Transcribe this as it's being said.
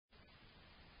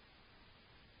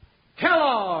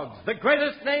Kellogg's, the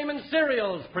greatest name in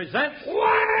cereals, presents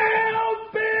Wild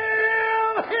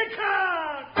Bill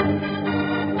Hickok!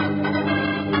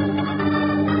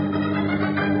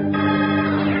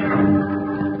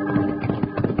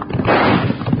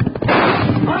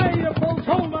 Hiya, folks.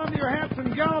 Hold on to your hats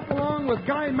and gallop along with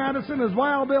Guy Madison as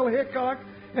Wild Bill Hickok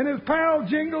and his pal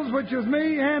Jingles, which is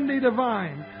me, Andy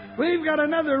Devine. We've got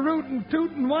another rootin'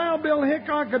 tootin' Wild Bill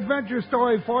Hickok adventure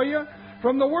story for you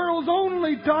from the world's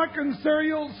only talking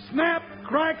cereal, Snap,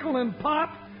 Crackle, and Pop,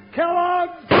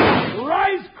 Kellogg's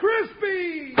Rice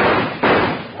Krispies!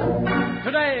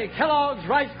 Today, Kellogg's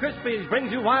Rice Krispies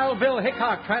brings you Wild Bill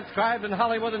Hickok, transcribed in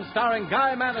Hollywood and starring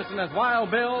Guy Madison as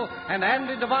Wild Bill and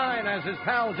Andy Devine as his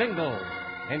pal Jingles.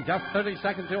 In just 30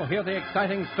 seconds, you'll hear the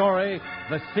exciting story,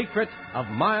 The Secret of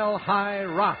Mile High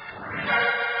Rock.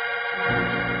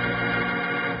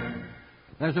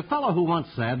 There's a fellow who once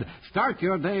said, start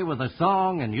your day with a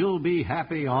song and you'll be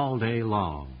happy all day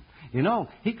long. You know,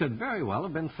 he could very well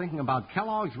have been thinking about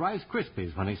Kellogg's Rice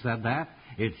Krispies when he said that.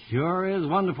 It sure is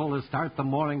wonderful to start the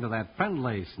morning to that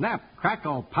friendly snap,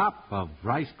 crackle, pop of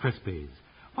Rice Krispies.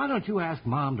 Why don't you ask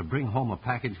Mom to bring home a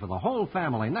package for the whole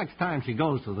family next time she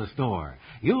goes to the store?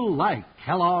 You'll like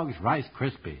Kellogg's Rice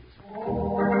Krispies.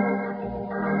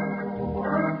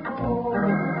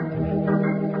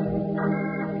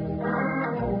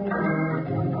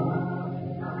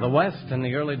 The West in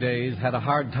the early days had a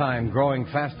hard time growing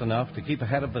fast enough to keep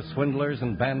ahead of the swindlers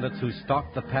and bandits who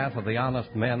stalked the path of the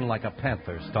honest men like a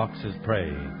panther stalks his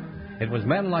prey. It was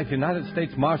men like United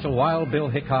States Marshal Wild Bill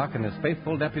Hickok and his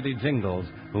faithful deputy Jingles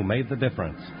who made the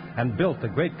difference and built the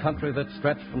great country that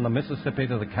stretched from the Mississippi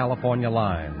to the California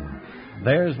line.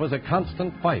 Theirs was a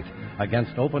constant fight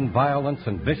against open violence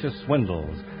and vicious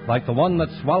swindles, like the one that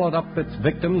swallowed up its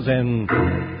victims in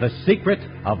The Secret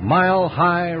of Mile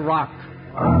High Rock.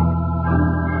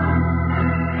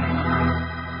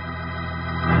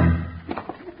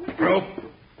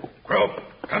 Grope,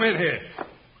 come in here.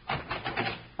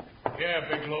 Yeah,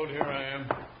 Big Load, here I am.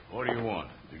 What do you want?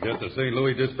 You got the St.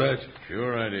 Louis Dispatch?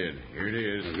 Sure I did. Here it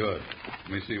is. Good.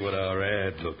 Let me see what our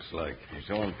ad looks like. It's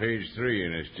on page 3,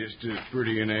 and it's just as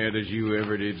pretty an ad as you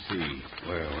ever did see.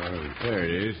 Well, There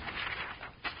it is.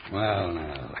 well,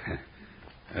 now.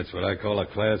 That's what I call a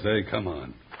Class A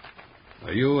come-on.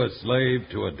 Are you a slave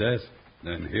to a desk?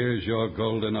 Then here's your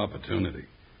golden opportunity.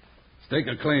 Stake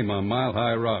a claim on Mile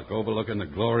High Rock overlooking the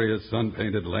glorious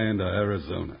sun-painted land of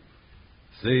Arizona.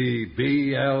 See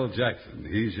B.L. Jackson.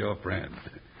 He's your friend.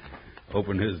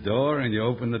 Open his door and you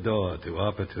open the door to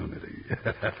opportunity.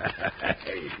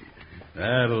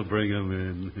 That'll bring him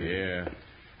in. Yeah.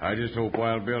 I just hope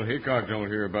Wild Bill Hickok don't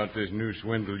hear about this new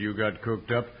swindle you got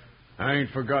cooked up. I ain't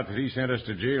forgot that he sent us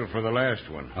to jail for the last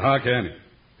one. How can he?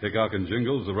 Hickok and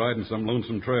Jingles are riding some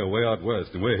lonesome trail way out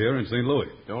west, and we're here in St. Louis.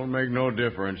 Don't make no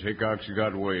difference. Hickok's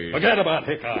got ways. Forget about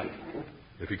Hickok.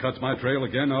 If he cuts my trail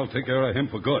again, I'll take care of him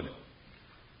for good.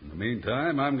 In the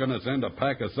meantime, I'm going to send a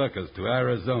pack of suckers to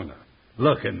Arizona,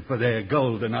 looking for their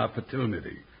golden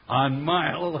opportunity on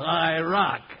Mile High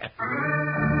Rock.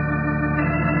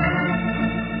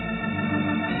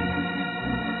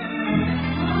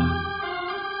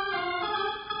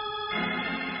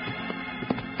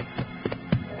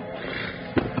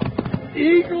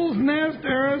 Eagle's Nest,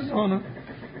 Arizona.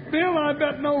 Bill, I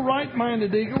bet no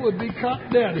right-minded eagle would be caught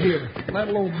dead here, let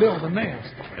alone build a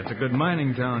nest. It's a good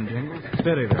mining town, Jingles.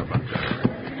 Steady there, Buck.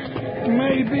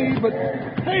 Maybe, but...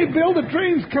 Hey, Bill, the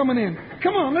train's coming in.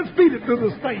 Come on, let's beat it to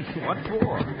the station. What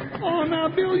for? Oh, now,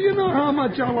 Bill, you know how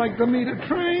much I like to meet a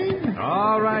train.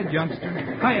 All right, youngster.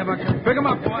 Hiya, Buck. Pick 'em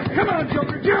up, boy. Come on,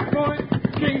 Joker, jump, boy.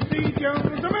 K.C.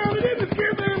 Jones, the mounted in the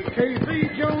them. K.C.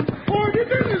 Jones, orders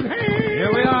in his hand.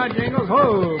 Here we are, Jingles.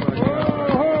 Whoa, Buck.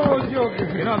 Oh, Joker.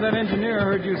 You know, if that engineer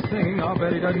heard you singing, I'll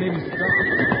bet he doesn't even stop.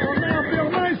 Oh, now,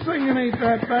 Bill, my singing ain't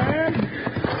that bad.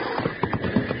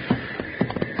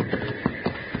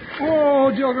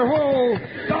 Whoa, Joker, whoa.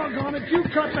 Doggone it, you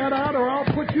cut that out or I'll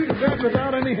put you to bed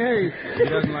without any hay. He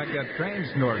doesn't like that train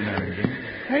snorting at him, Jingles.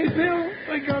 Hey, Bill,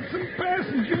 they got some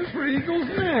passengers for Eagle's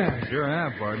Nest. Sure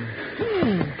have, partner.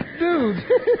 Dude.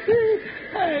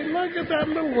 Hey, look at that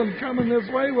little one coming this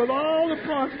way with all the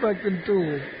prospecting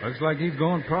tools. Looks like he's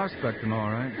going prospecting, all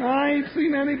right. I ain't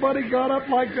seen anybody got up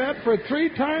like that for 3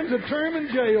 times a term in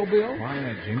jail, Bill.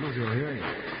 Quiet, Jingles, he'll hear you.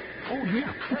 Oh,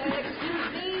 yeah.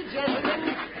 Excuse me,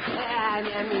 gentlemen.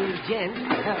 gents,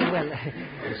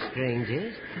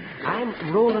 strangers,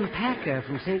 I'm Roland Packer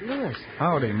from St. Louis.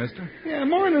 Howdy, mister. Yeah,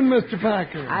 morning, Mr.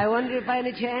 Packer. I wonder if by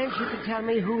any chance you could tell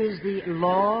me who is the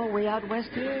law way out west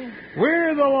here?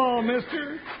 We're the law,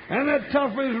 mister. And the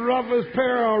toughest, roughest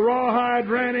pair of rawhide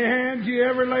ranny hands you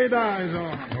ever laid eyes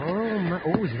on.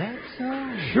 Oh, is that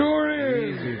so? Sure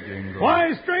is. Easy, Jingle.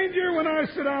 Why, stranger, when I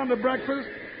sit down to breakfast,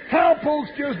 cowpokes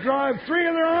just drive 3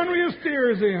 of their orneriest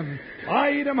steers in.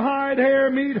 I eat 'em hide, hair,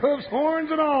 meat, hoofs,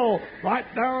 horns, and all, right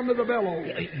down to the bellows.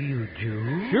 You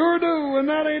do? Sure do, and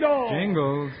that ain't all.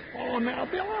 Jingles. Oh, now,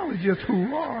 Bill, I was just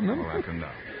hoo-hawing them. Oh, that's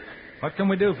enough. What can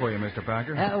we do for you, Mr.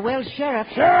 Packer? Sheriff.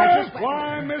 Sheriff,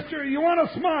 why, mister, you want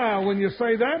to smile when you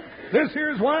say that. This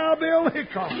here's Wild Bill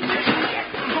Hickok.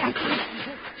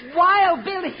 Wild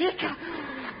Bill Hickok.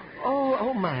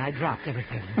 Oh, my, I dropped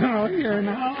everything. Oh, here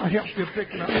now. I'll help you pick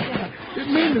it up.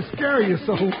 Didn't mean to scare you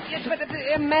so. Yes, but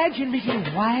imagine meeting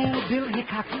Wild Bill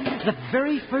Hickok, the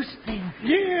very first thing.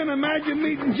 Yeah, and imagine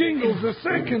meeting Jingles, the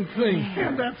second thing.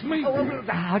 And that's me.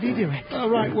 How do you do it?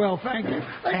 All right, well, thank you.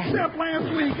 Except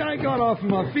last week I got off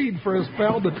my feed for a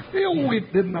spell, but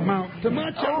it didn't amount to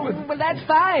much. Well, that's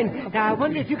fine. Now, I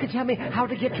wonder if you could tell me how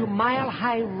to get to Mile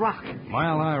High Rock.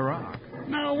 Mile High Rock.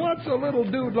 Now, what's a little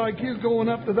dude like you going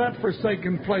up to that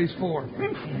forsaken place for?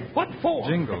 What for?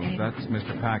 Jingles, that's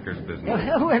Mr. Packer's business.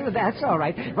 Well, that's all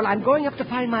right. Well, I'm going up to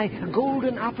find my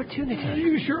golden opportunity.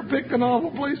 You sure picked an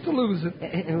awful place to lose it.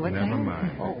 What's Never that?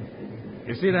 mind. Oh.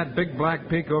 You see that big black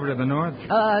peak over to the north?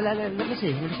 Let me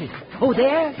see. Oh,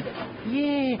 there?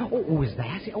 Yeah. Oh, is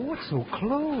that it? Oh, it's so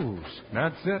close.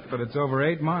 That's it, but it's over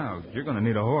 8 miles. You're going to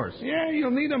need a horse. Yeah,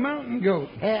 you'll need a mountain goat.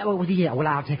 Well,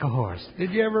 I'll take a horse. Did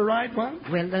you ever ride one?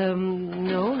 Well,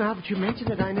 no, now that you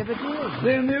mention it, I never did.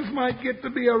 Then this might get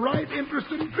to be a right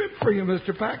interesting trip for you,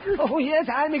 Mr. Packer. Oh, yes,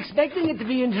 I'm expecting it to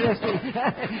be interesting.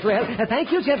 Well,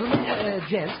 thank you, gentlemen,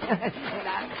 gents.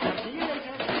 I'll see you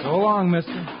later. So long,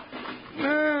 mister.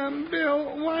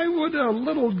 Bill, why would a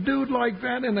little dude like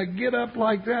that in a get-up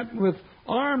like that with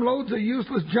armloads of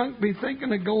useless junk be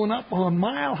thinking of going up on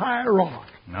Mile High Rock?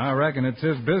 I reckon it's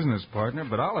his business, partner,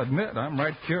 but I'll admit I'm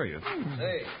right curious.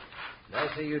 Hey, did I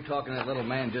see you talking to that little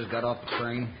man just got off the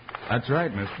train? That's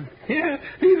right, mister. Yeah,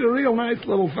 he's a real nice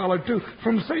little fella, too,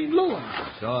 from St. Louis.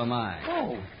 So am I.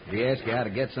 Oh. Did he ask you how to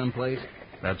get someplace?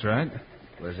 That's right.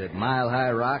 Was it Mile High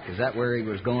Rock? Is that where he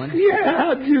was going? Yeah,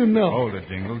 how'd you know? Hold it,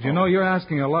 Jingles. You know you're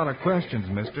asking a lot of questions,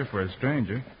 mister, for a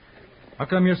stranger. How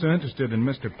come you're so interested in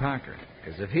Mr. Packer?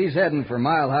 Because if he's heading for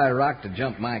Mile High Rock to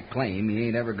jump my claim, he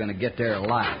ain't ever going to get there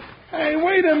alive. Hey,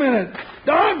 wait a minute.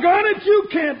 Doggone it, you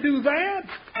can't do that.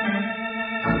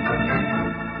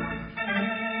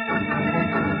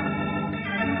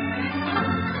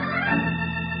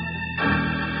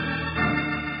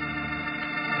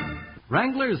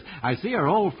 Wranglers, I see our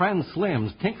old friend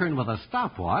Slim's tinkering with a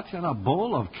stopwatch and a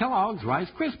bowl of Kellogg's Rice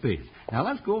Krispies. Now,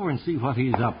 let's go over and see what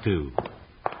he's up to.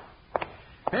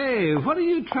 Hey, what are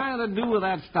you trying to do with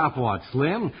that stopwatch,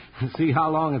 Slim? See how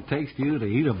long it takes you to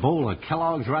eat a bowl of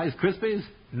Kellogg's Rice Krispies?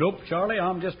 Nope, Charlie.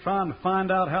 I'm just trying to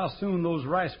find out how soon those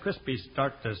Rice Krispies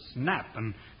start to snap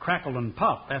and crackle and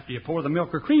pop after you pour the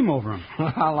milk or cream over them.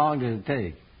 How long did it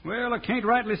take? Well, I can't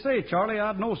rightly say, Charlie.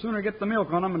 I'd no sooner get the milk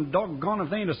on them and doggone if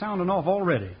they ain't a-sounding off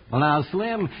already. Well, now,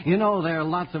 Slim, you know there are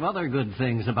lots of other good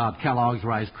things about Kellogg's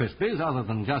Rice Krispies other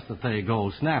than just that they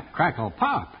go snap, crackle,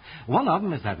 pop. One of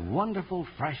them is that wonderful,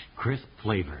 fresh, crisp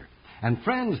flavor. And,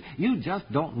 friends, you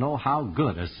just don't know how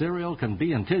good a cereal can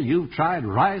be until you've tried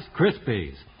Rice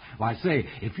Krispies. Why, say,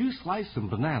 if you slice some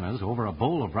bananas over a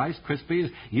bowl of Rice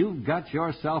Krispies, you've got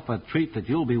yourself a treat that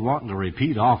you'll be wanting to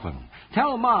repeat often.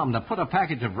 Tell Mom to put a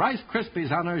package of Rice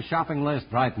Krispies on her shopping list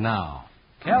right now.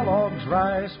 Kellogg's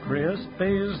Rice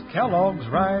Krispies, Kellogg's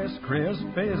Rice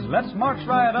Krispies. Let's march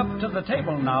right up to the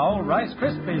table now. Rice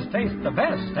Krispies taste the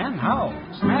best, and how?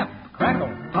 Snap,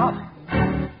 crackle, pop.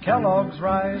 Kellogg's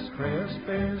Rice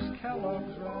Krispies,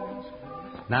 Kellogg's Rice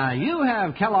Krispies. Now, you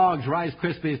have Kellogg's Rice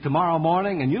Krispies tomorrow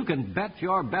morning, and you can bet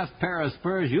your best pair of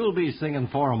spurs you'll be singing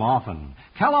for 'em often.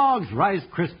 Kellogg's Rice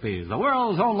Krispies, the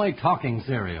world's only talking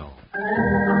cereal.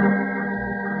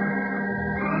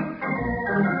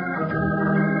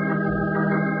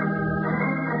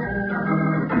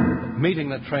 Meeting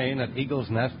the train at Eagle's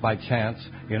Nest by chance,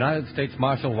 United States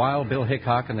Marshal Wild Bill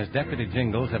Hickok and his deputy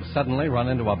Jingles have suddenly run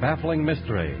into a baffling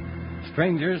mystery.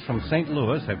 Strangers from St.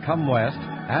 Louis have come west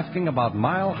asking about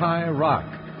Mile High Rock,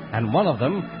 and one of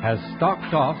them has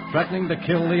stalked off threatening to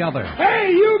kill the other.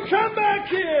 Hey, you come back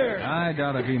here! I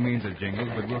doubt if he means it, Jingles,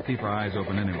 but we'll keep our eyes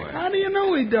open anyway. How do you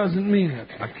know he doesn't mean it?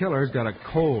 A killer's got a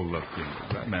cold look,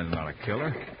 Jingles. That man's not a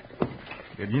killer.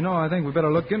 You know, I think we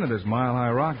better look into this Mile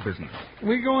High Rock business.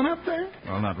 We going up there?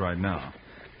 Well, not right now.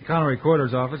 The county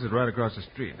recorder's office is right across the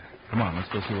street. Come on, let's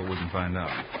go see what we can find out.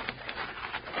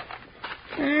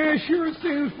 Yeah, sure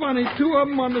seems funny. Two of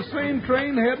them on the same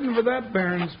train heading for that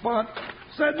barren spot.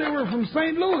 Said they were from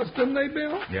St. Louis, didn't they,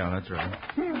 Bill? Yeah, that's right.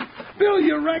 Bill,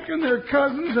 you reckon they're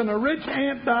cousins and a rich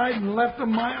aunt died and left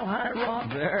them Mile High Rock?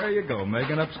 There you go,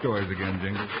 making up stories again,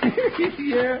 Jingles.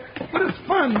 Yeah, but it's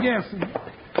fun guessing.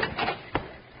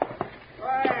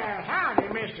 Well, howdy,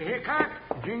 Mr. Hickok.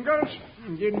 Jingles.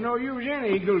 Didn't know you was in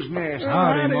Eagle's Nest.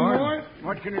 Howdy, Mort.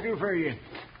 What can I do for you?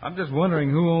 I'm just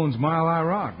wondering who owns Mile High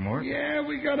Rock, Mort. Yeah,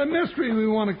 we got a mystery we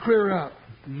want to clear up.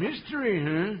 Mystery,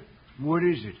 huh? What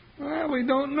is it? Well, we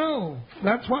don't know.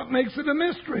 That's what makes it a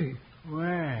mystery.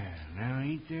 Well, now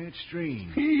ain't that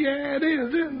strange. Yeah, it is,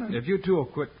 isn't it? If you two will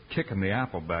quit kicking the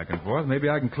apple back and forth, maybe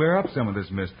I can clear up some of this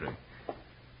mystery.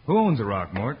 Who owns the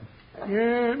rock, Mort?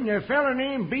 A fella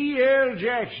named B.L.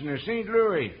 Jackson of St.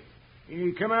 Louis.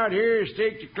 He come out here,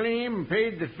 staked a claim, and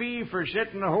paid the fee for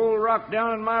setting the whole rock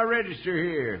down in my register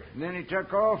here. And then he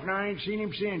took off, and I ain't seen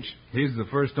him since. He's the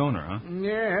first owner, huh?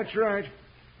 Yeah, that's right.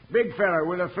 Big fella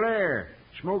with a flare.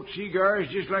 Smoked cigars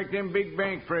just like them big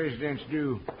bank presidents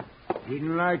do.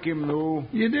 Didn't like him, though.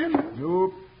 You didn't?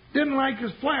 Nope. Didn't like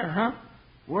his flair, huh?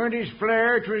 Weren't his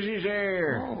flare, 'twas his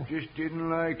air. Oh. Just didn't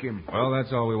like him. Well,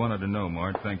 that's all we wanted to know,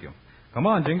 Mort. Thank you. Come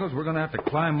on, Jingles. We're going to have to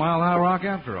climb Mile High Rock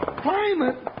after all. Climb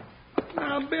it?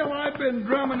 Now, Bill, I've been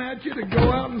drumming at you to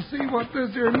go out and see what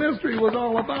this here mystery was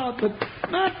all about, but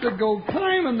not to go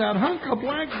climbing that hunk of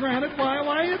black granite.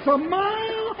 Why, it's a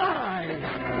mile high.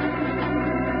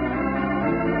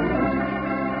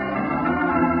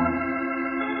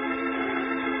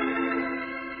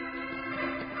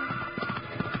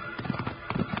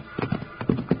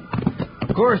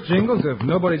 Of course, Jingles, if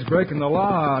nobody's breaking the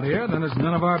law out here, then it's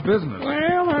none of our business.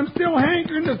 Well, I'm still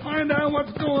hankering to find out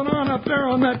what's going on up there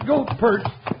on that goat perch.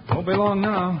 Won't be long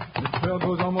now. This trail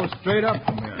goes almost straight up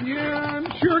from here. Yeah, I'm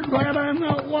sure glad I'm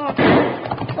not walking.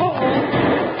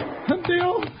 Uh-oh.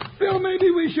 Bill, maybe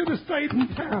we should have stayed in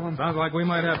town. Sounds like we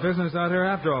might have business out here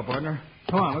after all, partner.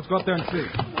 Come on, let's go up there and see.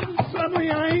 Suddenly,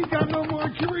 I ain't got no more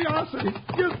curiosity.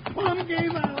 Just plumb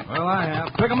gave out. Well, I have.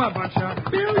 Pick 'em up,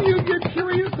 Buckshot. Bill, you get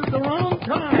curious at the wrong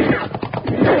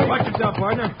time. Watch yourself,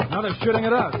 partner. Now they're shooting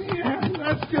at us. Yeah,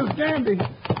 that's just dandy.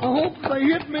 I hope if they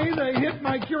hit me, they hit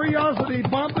my curiosity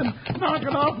bump and knock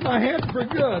it off my head for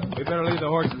good. We better leave the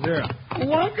horses here.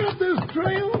 Walk up this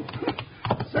trail?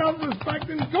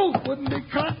 Self-respecting goat wouldn't be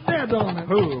caught dead on it.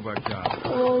 Who, Buckshot?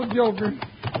 Oh, Joker.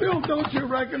 Bill, don't you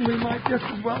reckon we might just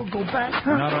as well go back?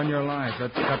 Huh? Not on your life.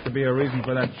 That's got to be a reason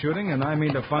for that shooting, and I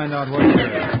mean to find out what it is.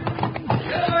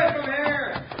 Get away from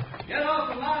here! Get off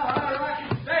the Mile High Rock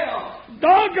and stay off!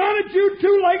 Doggone it, you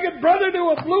two-legged brother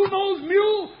to a blue-nosed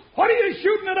mule! What are you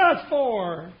shooting at us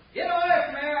for? Get away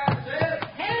from here, I said!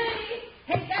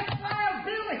 Hey, that's Wild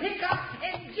Bill, Hickok,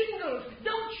 and Jingles.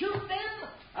 Don't shoot them.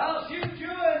 I'll shoot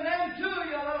you and them too,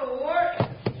 you little wart!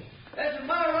 This is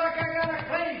my rock, I got a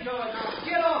claim to it. Now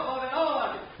get off of it, all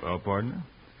of you! Well, partner,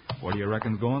 what do you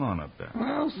reckon's going on up there?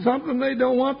 Well, something they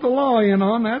don't want the law in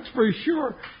on, that's for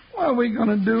sure. What are we going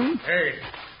to do? Hey,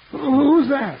 Who's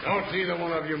that? don't either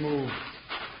one of you move.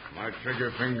 My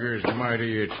trigger finger's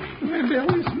mighty itchy. Hey, Bill,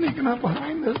 he's sneaking up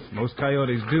behind us. Most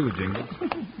coyotes do, Jingles.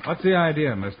 What's the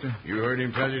idea, mister? You heard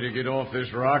him tell you to get off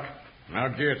this rock? Now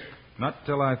get. Not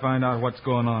till I find out what's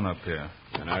going on up here.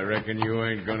 And I reckon you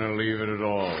ain't gonna leave it at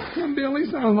all. Bill, he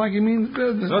sounds like he means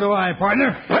business. So do I,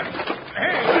 partner.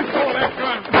 Hey, let go that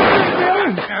gun.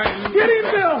 Get him,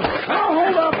 Bill! I'll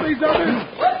hold off these others.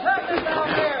 What's happening down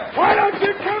there? Why don't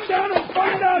you come down and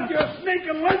find out, you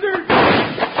sneaking lizard?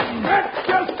 That's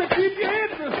just to keep you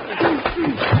interested.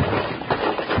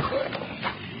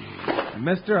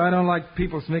 Mister, I don't like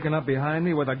people sneaking up behind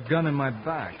me with a gun in my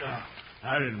back.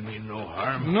 I didn't mean no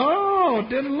harm. No,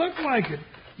 didn't look like it.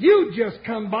 You just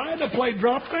come by to play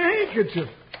drop the handkerchief,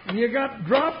 and you got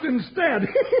dropped instead.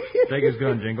 Take his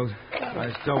gun, Jingles.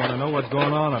 I still want to know what's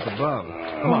going on up above.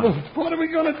 Come on. What are we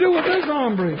going to do with this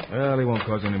hombre? Well, he won't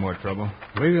cause any more trouble.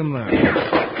 Leave him there.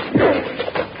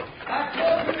 I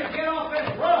told you to get off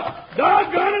this rock!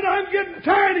 Doggone it, I'm getting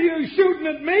tired of you shooting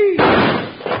at me.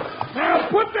 Now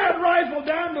put that rifle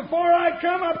down before I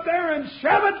come up there and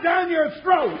shove it down your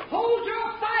throat. Hold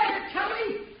your fire,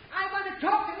 Tully. I want to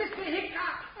talk to Mr.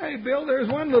 Hickok. Hey, Bill, there's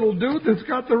one little dude that's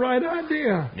got the right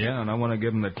idea. Yeah, and I want to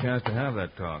give him the chance to have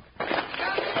that talk.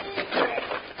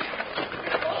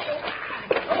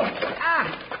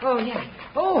 Oh, yeah.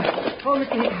 Oh, Mr.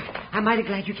 Hickok, I'm mighty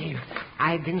glad you came.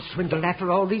 I've been swindled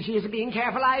after all these years of being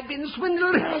careful. I've been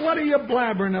swindled. Now, what are you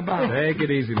blabbering about? Take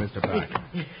it easy, Mr. Packer.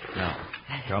 Now,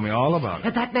 Tell me all about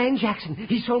it. That man Jackson,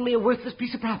 he sold me a worthless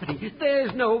piece of property.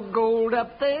 There's no gold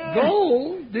up there.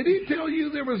 Gold? Did he tell you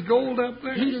there was gold up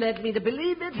there? He led me to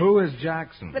believe it. Who is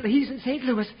Jackson? Well, he's in St.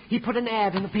 Louis. He put an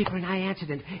ad in the paper and I answered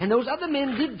it. And those other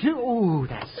men did too. Oh,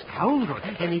 that scoundrel.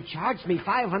 And he charged me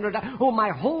 $500. Oh, my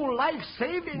whole life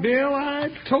savings. Bill, I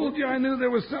told you I knew there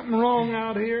was something wrong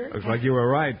out here. Looks like you were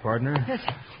right, partner.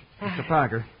 Mr.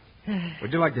 Packer,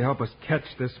 would you like to help us catch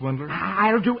this swindler?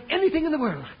 I'll do anything in the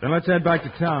world. Then let's head back to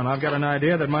town. I've got an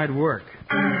idea that might work.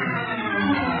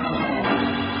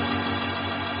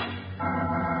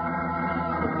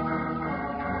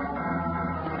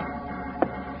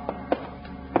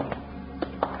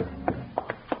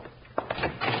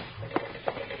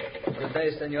 Good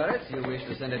day, senores. You wish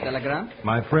to send a telegram?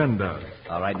 My friend does.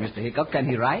 All right, Mr. Hickok, can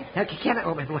he write? Can I?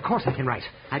 Oh, well, of course I can write.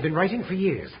 I've been writing for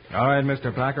years. All right,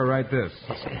 Mr. Packer, write this.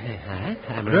 I'm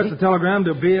Address ready. the telegram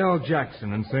to B.L.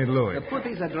 Jackson in St. Louis. Put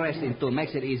his address in, too.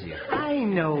 Makes it easier. I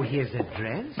know his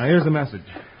address. Now, here's the message.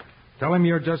 Tell him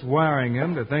you're just wiring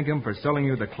him to thank him for selling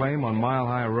you the claim on Mile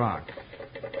High Rock.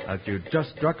 That you just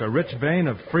struck a rich vein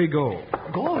of free gold.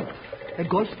 Gold? A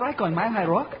gold strike on Mile High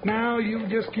Rock? Now you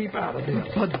just keep out of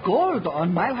this. But gold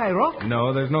on Mile High Rock?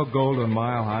 No, there's no gold on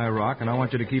Mile High Rock, and I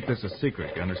want you to keep this a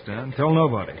secret, you understand? Tell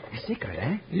nobody. A secret,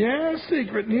 eh? Yeah,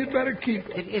 secret, and you'd better keep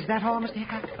it. Is that all, Mr.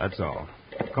 Hickok? That's all.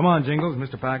 Come on, Jingles,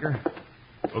 Mr. Packer.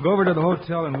 We'll go over to the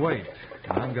hotel and wait.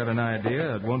 And I've got an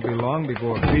idea. It won't be long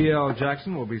before B.L.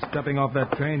 Jackson will be stepping off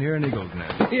that train here in Eagle's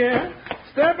Nest. Yeah,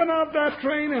 stepping off that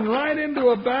train and right into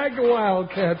a bag of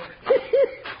wildcats.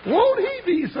 Won't he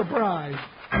be surprised?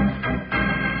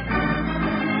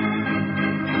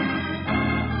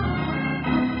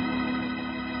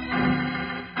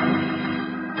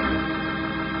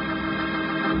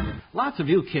 Lots of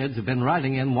you kids have been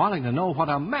writing in wanting to know what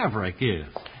a maverick is.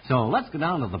 So let's go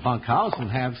down to the bunkhouse and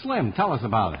have Slim tell us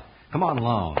about it. Come on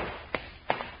along.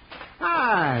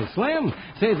 Hi, Slim.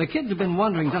 Say, the kids have been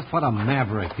wondering just what a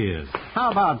maverick is. How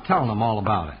about telling them all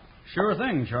about it? Sure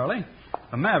thing, Charlie.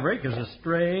 A maverick is a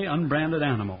stray, unbranded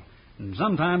animal. And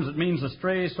sometimes it means a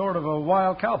stray sort of a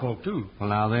wild cowpoke, too. Well,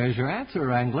 now, there's your answer,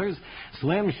 Wranglers.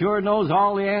 Slim sure knows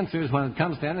all the answers when it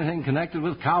comes to anything connected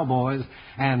with cowboys.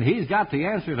 And he's got the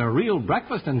answer to real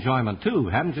breakfast enjoyment, too,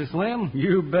 haven't you, Slim?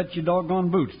 You bet your doggone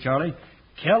boots, Charlie.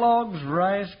 Kellogg's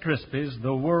Rice Krispies,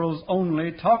 the world's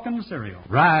only talking cereal.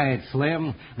 Right,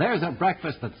 Slim. There's a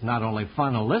breakfast that's not only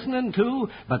fun listening to,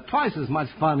 but twice as much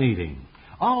fun eating.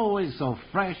 Always so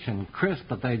fresh and crisp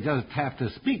that they just have to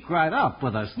speak right up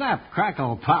with a snap,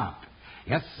 crackle, pop.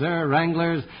 Yes, sir,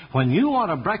 Wranglers. When you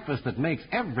want a breakfast that makes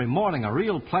every morning a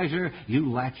real pleasure,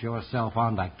 you latch yourself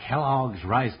on to Kellogg's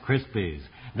Rice Krispies.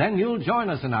 Then you'll join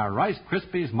us in our Rice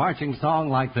Krispies marching song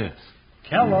like this.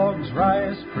 Kellogg's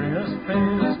Rice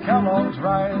Krispies, Kellogg's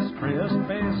Rice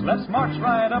Krispies. Let's march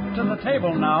right up to the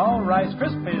table now. Rice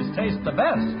Krispies taste the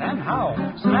best, and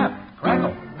how? Snap,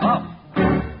 crackle, pop.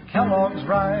 Kellogg's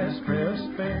Rice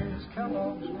Krispies,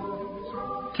 Kellogg's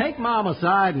Rice. Take Mom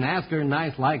aside and ask her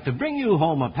nice like to bring you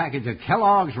home a package of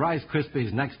Kellogg's Rice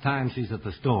Krispies next time she's at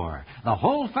the store. The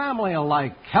whole family will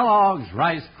like Kellogg's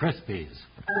Rice Krispies.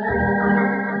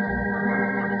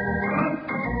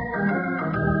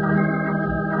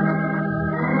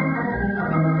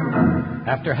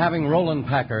 After having Roland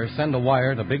Packer send a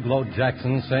wire to Big Load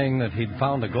Jackson saying that he'd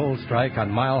found a gold strike on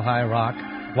Mile High Rock,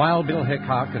 Wild Bill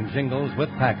Hickok and Jingles with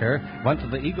Packer went to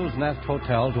the Eagle's Nest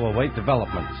Hotel to await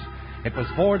developments. It was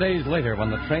 4 days later when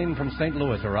the train from St.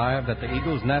 Louis arrived at the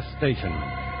Eagle's Nest station.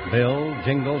 Bill,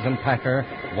 Jingles, and Packer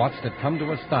watched it come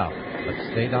to a stop, but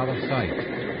stayed out of sight.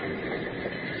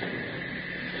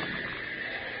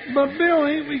 But, Bill,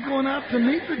 ain't we going out to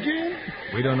meet the gent?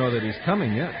 We don't know that he's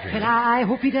coming yet, Jingles. And I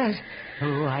hope he does.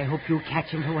 Oh, I hope you'll catch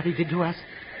him for what he did to us.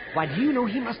 Why, do you know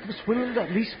he must have swindled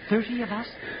at least 30 of us?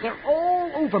 They're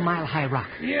all over Mile High Rock.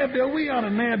 Yeah, Bill, we ought to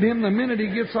nab him the minute he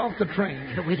gets off the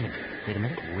train. Wait a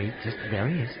minute. Wait, just there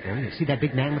he is. See that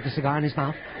big man with the cigar in his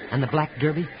mouth? And the black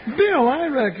derby? Bill, I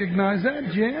recognize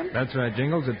that gent. That's right,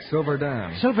 Jingles. It's Silver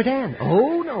Dan. Silver Dan?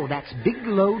 Oh, no, that's Big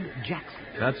Load Jackson.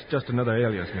 That's just another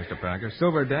alias, Mr. Packer.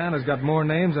 Silver Dan has got more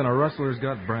names than a rustler's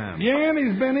got brands. Yeah, and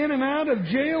he's been in and out of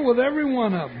jail with every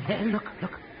one of them. Hey, look.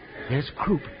 There's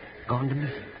Croup gone to meet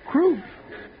him. Croup?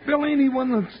 Bill, ain't he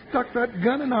one that stuck that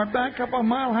gun in our back up on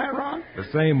Mile High Rock? The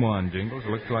same one, Jingles.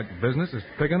 Looks like business is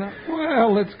picking up.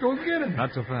 Well, let's go get him.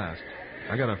 Not so fast.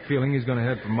 I got a feeling he's going to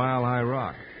head for Mile High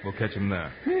Rock. We'll catch him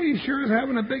there. He sure is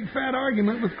having a big fat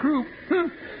argument with Croup.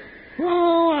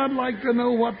 Oh, I'd like to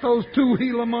know what those two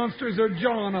Gila monsters are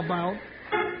jawing about.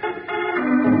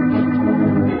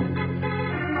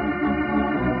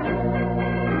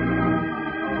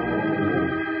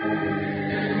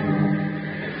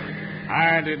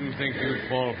 I didn't think you'd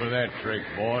fall for that trick,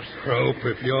 boss. Crope,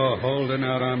 if you're holding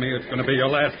out on me, it's going to be your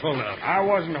last holdout. I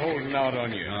wasn't holding out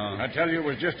on you. No. I tell you, it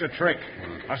was just a trick.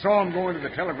 I saw them go into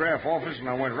the telegraph office, and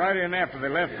I went right in after they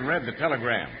left and read the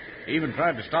telegram. Even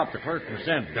tried to stop the clerk from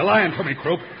sending. You're lying to me,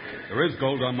 Crope. There is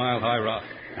gold on Mile High Rock.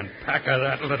 And Packer,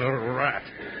 that little rat,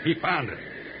 he found it.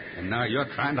 And now you're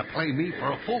trying to play me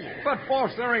for a fool. But,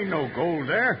 boss, there ain't no gold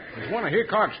there. It's one of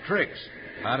Hickok's tricks.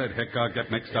 How did Hickok get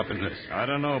mixed up in this? I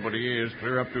don't know, but he is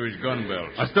clear up to his gun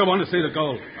belts. I still want to see the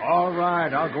gold. All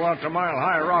right, I'll go out to Mile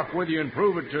High Rock with you and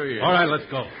prove it to you. All right, let's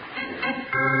go.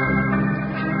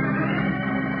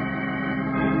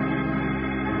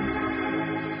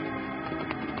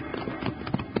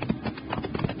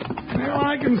 Well,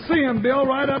 I can see 'em, Bill,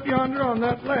 right up yonder on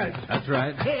that ledge. That's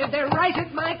right. They're right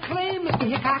at my claim, Mr.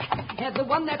 Hickok. The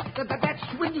one that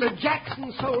swindler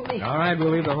Jackson sold me. All right, we'll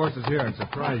leave the horses here and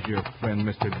surprise your friend,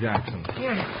 Mr. Jackson.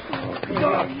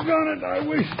 Doggone it, I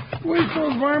wish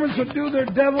those varmints would do their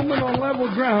devilment on level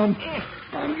ground.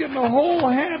 I'm getting a whole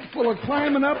hatful of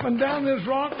climbing up and down this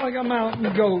rock like a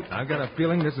mountain goat. I've got a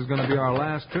feeling this is going to be our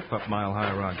last trip up Mile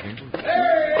High Rock, Jingles.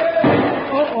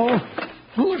 Uh-oh.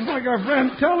 Looks like our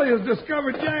friend Tully has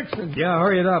discovered Jackson. Yeah,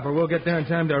 hurry it up, or we'll get there in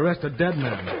time to arrest a dead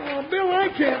man. Oh, Bill, I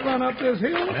can't run up this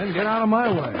hill. Then get out of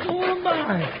my way. Go on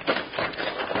by.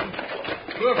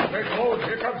 Look, big boys,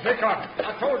 here comes Hickok.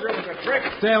 I told you it was a trick.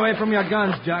 Stay away from your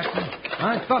guns, Jackson.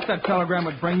 I thought that telegram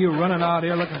would bring you running out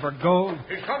here looking for gold.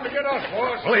 He's come to get us,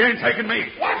 boss. Well, he ain't taking me.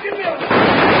 Watch him, Bill.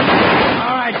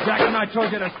 All right, Jackson, I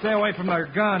told you to stay away from their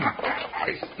gun.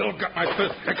 I still got my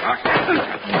fist, Hickok.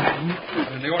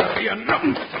 And there ought to be enough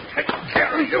to take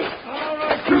care of you. All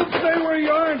right, Troop, stay where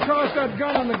you are and toss that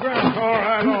gun on the ground.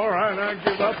 All right, I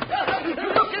give up.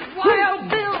 Look at Wild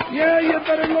Bill. Yeah, you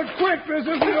better look quick. This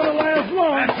isn't going to last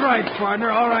long. That's right, partner.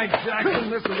 All right,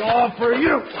 Jackson, this is all for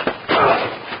you.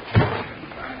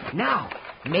 Now,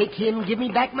 make him give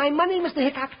me back my money, Mr.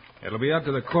 Hickok. It'll be up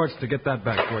to the courts to get that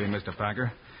back for you, Mr.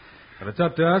 Packer. But it's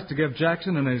up to us to give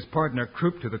Jackson and his partner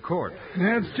Croup to the court.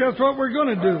 That's just what we're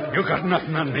going to do. You got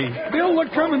nothing on me. Bill,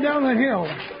 look coming down the hill.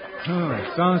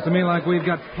 Oh, sounds to me like we've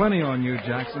got plenty on you,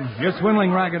 Jackson. Your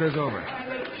swindling racket is over.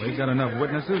 We've got enough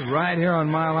witnesses right here on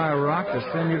Mile High Rock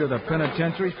to send you to the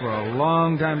penitentiary for a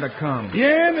long time to come.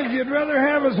 Yeah, and if you'd rather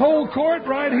have his whole court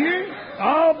right here,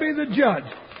 I'll be the judge.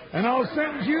 And I'll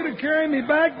sentence you to carry me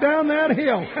back down that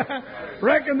hill.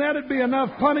 Reckon that'd be enough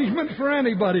punishment for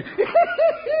anybody.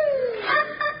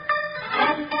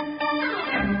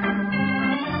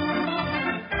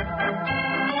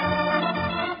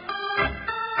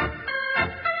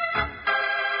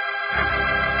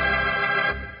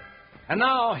 And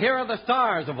now, here are the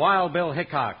stars of Wild Bill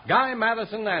Hickok, Guy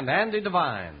Madison and Andy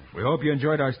Devine. We hope you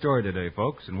enjoyed our story today,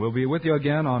 folks, and we'll be with you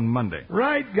again on Monday.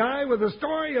 Right, Guy, with a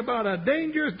story about a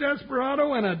dangerous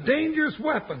desperado and a dangerous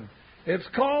weapon. It's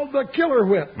called the Killer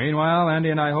Whip. Meanwhile, Andy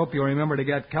and I hope you'll remember to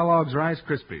get Kellogg's Rice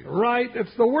Krispies. Right,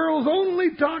 it's the world's only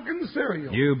talking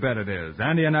cereal. You bet it is.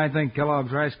 Andy and I think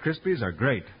Kellogg's Rice Krispies are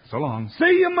great. So long. See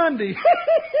you Monday.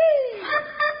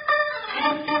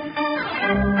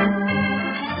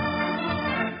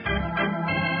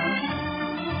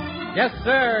 Yes,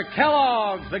 sir.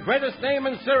 Kellogg's, the greatest name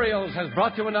in cereals, has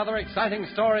brought you another exciting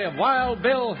story of Wild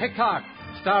Bill Hickok,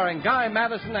 starring Guy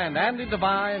Madison and Andy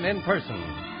Devine in person.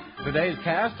 Today's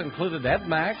cast included Ed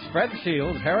Max, Fred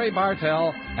Shields, Harry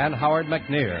Bartell, and Howard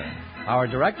McNear. Our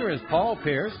director is Paul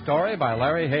Pierce, story by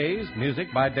Larry Hayes, music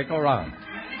by Dick Orant.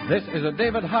 This is a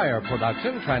David Heyer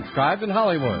production, transcribed in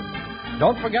Hollywood.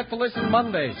 Don't forget to listen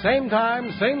Monday, same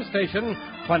time, same station,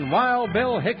 when Wild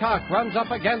Bill Hickok runs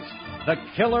up against the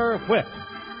Killer Whip.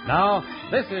 Now,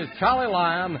 this is Charlie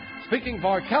Lyon speaking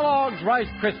for Kellogg's Rice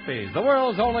Krispies, the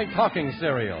world's only talking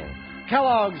cereal.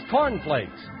 Kellogg's Corn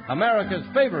Flakes, America's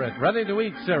favorite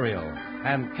ready-to-eat cereal.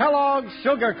 And Kellogg's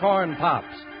Sugar Corn Pops,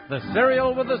 the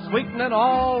cereal with the sweetening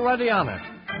already on it.